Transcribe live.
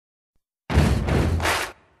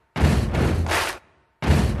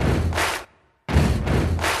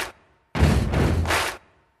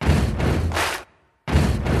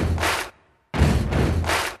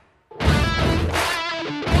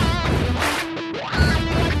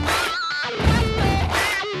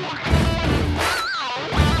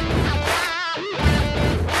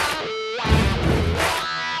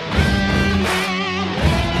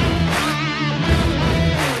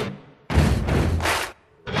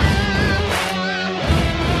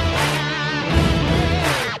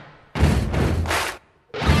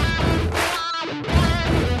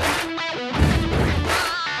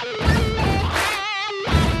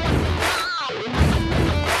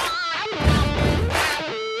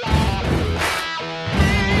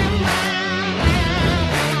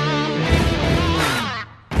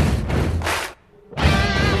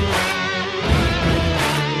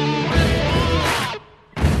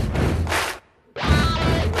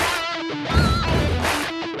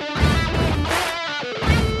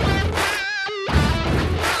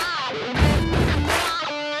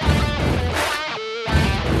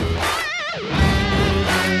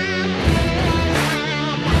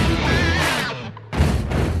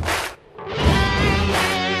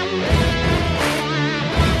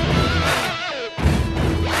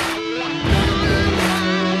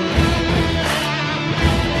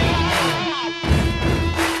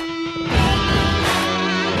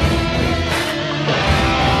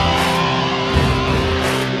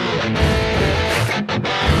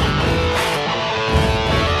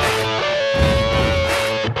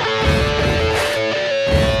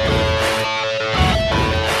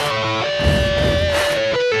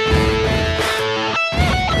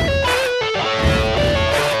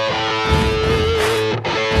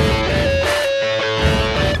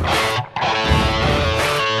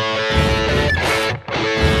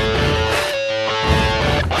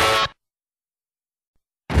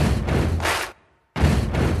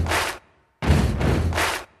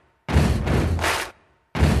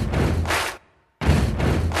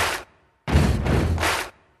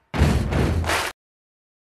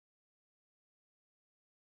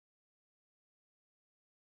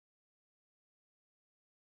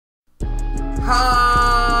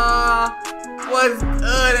Huh? What's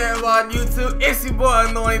good, everyone on YouTube? It's your boy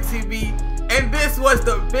AnnoyingTV, and this was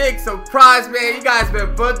the big surprise, man. You guys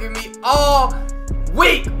been bugging me all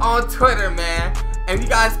week on Twitter, man, and you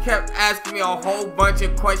guys kept asking me a whole bunch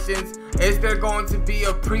of questions. Is there going to be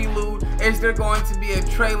a prelude? Is there going to be a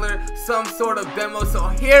trailer? Some sort of demo? So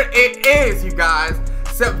here it is, you guys.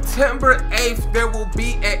 September 8th, there will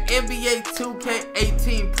be an NBA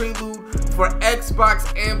 2K18 prelude for Xbox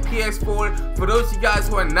and PS4. For those of you guys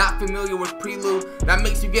who are not familiar with prelude, that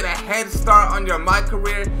makes you get a head start on your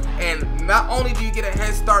MyCAREER, and not only do you get a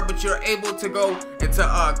head start, but you're able to go into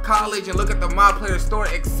college and look at the MyPLAYER store,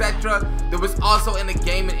 etc. There was also in the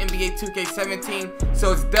game in NBA 2K17,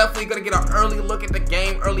 so it's definitely gonna get an early look at the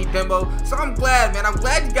game, early demo. So I'm glad, man. I'm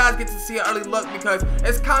glad you guys get to see an early look, because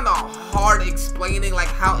it's kind of hard explaining like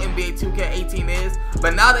how NBA 2K18 is.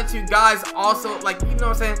 But now that you guys also, like, you know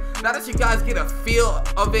what I'm saying, now that you guys get a feel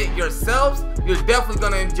of it yourselves, you're definitely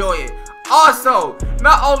gonna enjoy it. Also,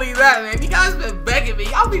 not only that, man, you guys been begging me,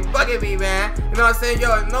 y'all be bugging me, man. You know what I'm saying?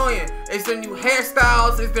 Yo, annoying. Is there new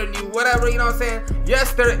hairstyles? Is there new whatever? You know what I'm saying?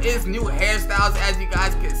 Yes, there is new hairstyles, as you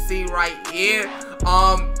guys can see right here.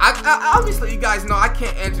 Obviously you guys know I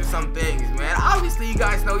can't answer some things, man. Obviously you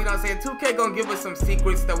guys know, you know what I'm saying, 2K gonna give us some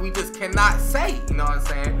secrets that we just cannot say, you know what I'm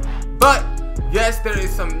saying? But yes, there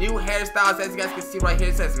is some new hairstyles, as you guys can see right here.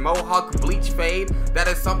 It says Mohawk Bleach Fade. That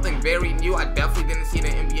is something very new. I definitely didn't see it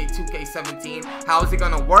in NBA 2K17. How is it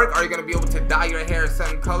gonna work? Are you gonna be able to dye your hair a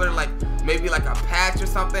certain color, like maybe like a patch or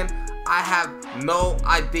something? I have no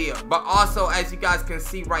idea. But also, as you guys can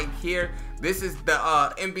see right here, this is the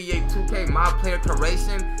NBA 2K MyPLAYER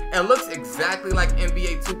Creation. It looks exactly like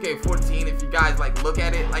NBA 2K14 if you guys like look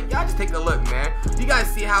at it. Like, y'all just take a look, man. You guys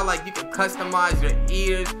see how like you can customize your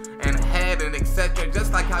ears and head and etc.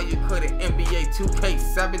 just like how you could in NBA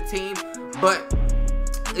 2K17. But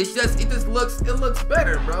it just looks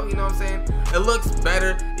better, bro. You know what I'm saying? It looks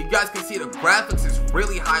better. You guys can see the graphics is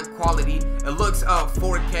really high quality. It looks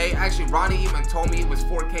 4K. Actually, Ronnie even told me it was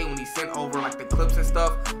 4K when he sent over like the clips and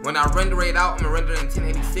stuff. When I render it out, I'm gonna render it in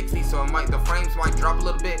 1080/60, so the frames might drop a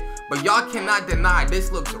little bit. But y'all cannot deny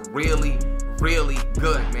this looks really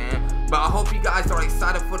good, man. But I hope you guys are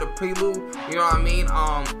excited for the prelude. You know what I mean?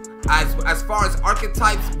 As far as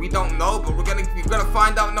archetypes, we don't know, but we're gonna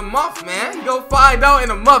find out in a month, man. You're gonna find out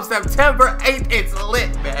in a month. September 8th, it's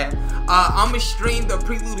lit, man. I'm gonna stream the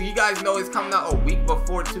prelude. You guys know it's coming out a week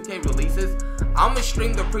before 2K releases. I'm gonna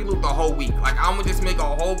stream the prelude the whole week. Like, I'm gonna just make a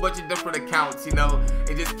whole bunch of different accounts, you know,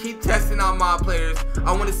 and just keep testing out my players.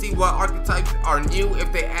 I want to see what archetypes are new,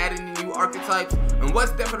 if they add any new archetypes, and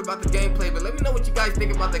what's different about the gameplay. But let me know what you guys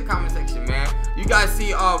think about the comment section, man. You guys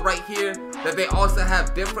see right here that they also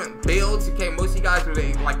have different builds. Okay, most of you guys, where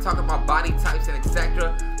they like talk about body types and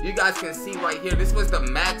etc. You guys can see right here, this was the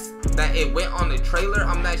max that it went on the trailer.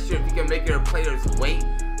 I'm not sure if you can make your players weight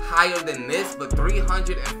higher than this, but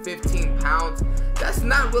 315 pounds, that's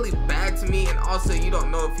not really bad to me. And also, you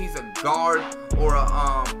don't know if he's a guard or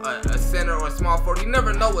a center or a small forward. You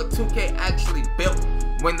never know what 2K actually built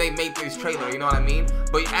when they made this trailer, you know what I mean?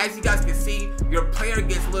 But as you guys can see, your player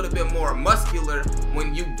gets a little bit more muscular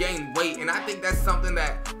when you gain weight, and I think that's something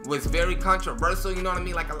that was very controversial, you know what I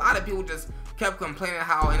mean? Like, a lot of people just kept complaining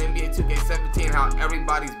how in NBA 2K17 how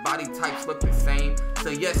everybody's body types look the same. So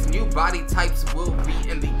yes, new body types will be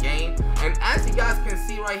in the game. And as you guys can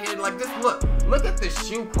see right here, like, just look at the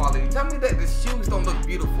shoe quality. Tell me that the shoes don't look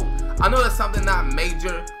beautiful. I know that's something not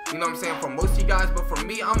major, you know what I'm saying, for most of you guys, but for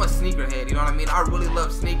me, I'm a sneakerhead, you know what I mean? I really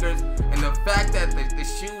love sneakers, and the fact that the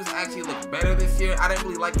shoes actually look better this year. I didn't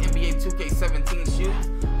really like NBA 2K17 shoes,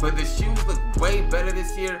 but the shoes look way better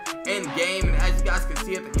this year in game. And as you guys can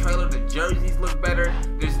see at the trailer, the jerseys look better.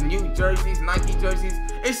 There's new jerseys, Nike jerseys.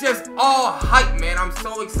 It's just all hype, man. I'm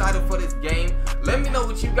so excited for this game. Let me know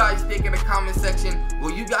what you guys think in the comment section.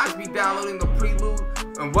 Will you guys be downloading the prelude?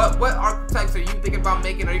 And what archetypes are you thinking about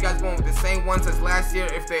making? Are you guys going with the same ones as last year?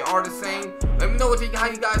 If they are the same, let me know how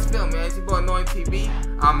you guys feel, man. It's your boy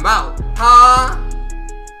AnnoyingTV. I'm out. Huh?